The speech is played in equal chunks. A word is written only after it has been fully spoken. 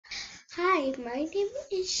Hi, my name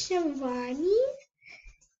is Shivani,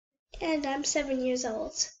 and I'm 7 years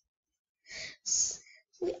old.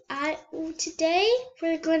 Today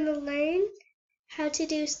we're going to learn how to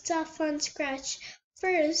do stuff on Scratch.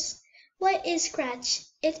 First, what is Scratch?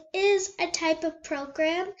 It is a type of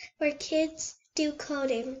program where kids do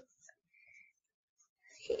coding,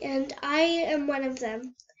 and I am one of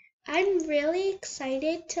them. I'm really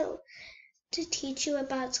excited to teach you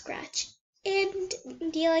about Scratch. And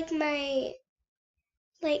do you like my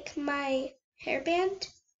hairband?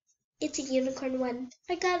 It's a unicorn one.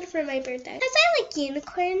 I got it for my birthday. As I like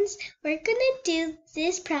unicorns, we're gonna do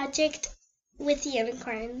this project with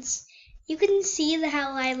unicorns. You can see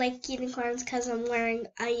how I like unicorns because I'm wearing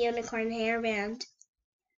a unicorn hairband.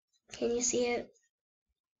 Can you see it?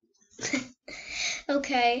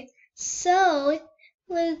 Okay, so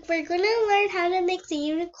we're gonna learn how to make the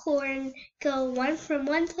unicorn go from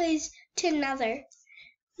one place to another.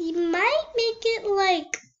 You might make it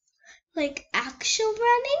like actual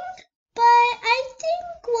running, but I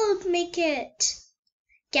think we'll make it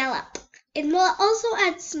gallop. And we'll also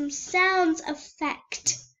add some sounds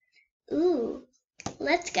effect. Ooh,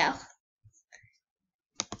 let's go.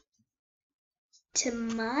 To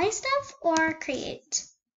my stuff or create?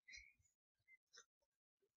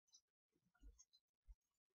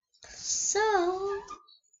 So,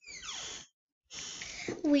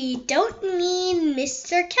 we don't need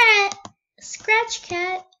Mr. Cat, Scratch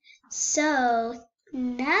Cat. So,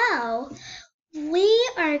 now we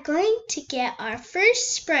are going to get our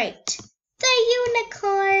first sprite, the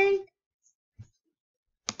unicorn.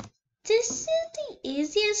 This is the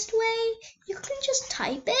easiest way. You can just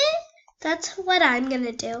type it. That's what I'm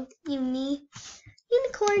gonna do.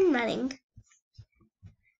 Unicorn running.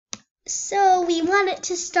 So we want it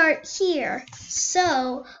to start here.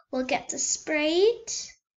 So we'll get the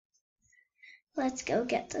sprite. Let's go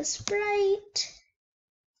get the sprite.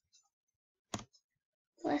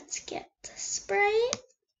 Let's get the sprite.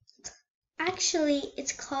 Actually,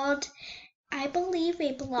 it's called, I believe,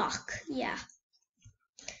 a block. Yeah.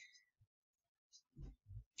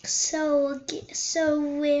 So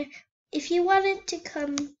if you want it to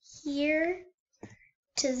come here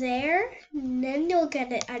to there, then you'll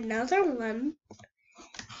get it another one.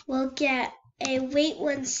 We'll get a wait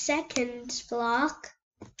 1 second block.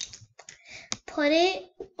 Put it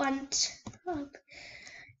on top.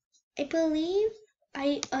 I believe,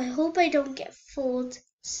 I hope I don't get fooled.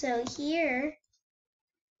 So here.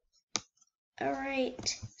 All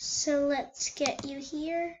right, so let's get you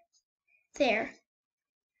here. There.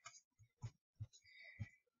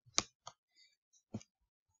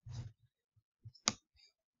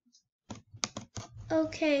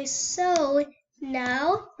 Okay, so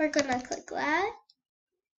now we're gonna click that.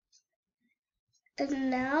 And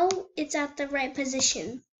now it's at the right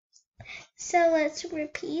position. So let's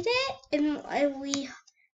repeat it, and we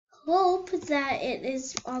hope that it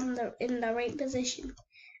is in the right position.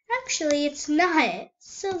 Actually, it's not.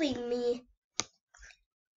 Silly me.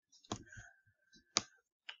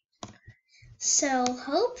 So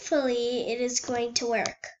hopefully it is going to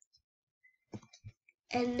work.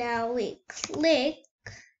 And now we click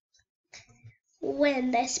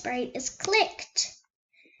when the sprite is clicked.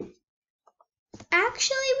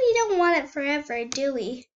 Actually, we don't want it forever, do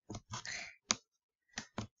we?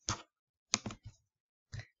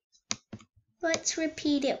 Let's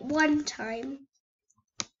repeat it one time.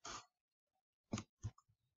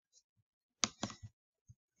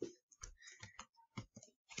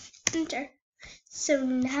 Enter. So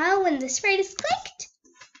now when the sprite is clicked,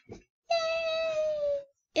 yay!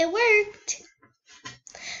 It worked.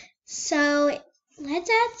 So let's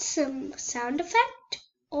add some sound effect,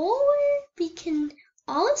 or we can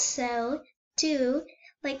also do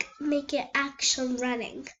make it action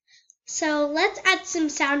running. So let's add some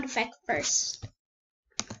sound effect first.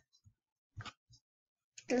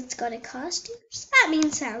 Let's go to costumes. That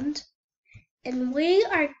means sound. And we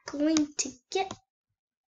are going to get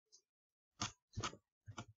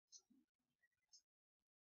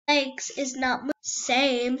legs is not the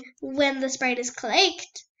same when the sprite is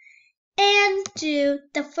clicked. And do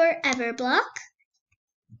the forever block.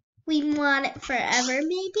 We want it forever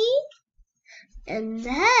maybe. And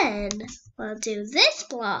then we'll do this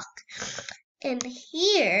block in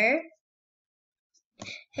here.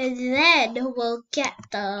 And then we'll get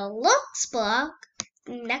the looks block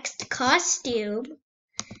next to costume.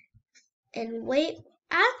 And wait,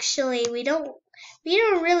 actually we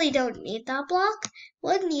really don't need that block.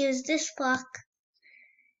 We'll use this block.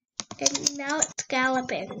 And now it's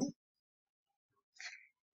galloping.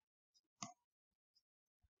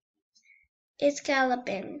 It's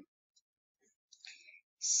galloping.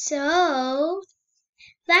 So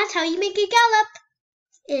that's how you make a gallop.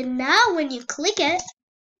 And now when you click it,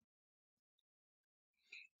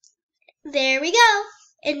 there we go.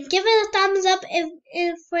 And give it a thumbs up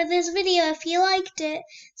if for this video if you liked it.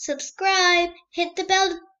 Subscribe, hit the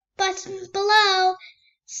bell button below.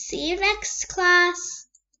 See you next class.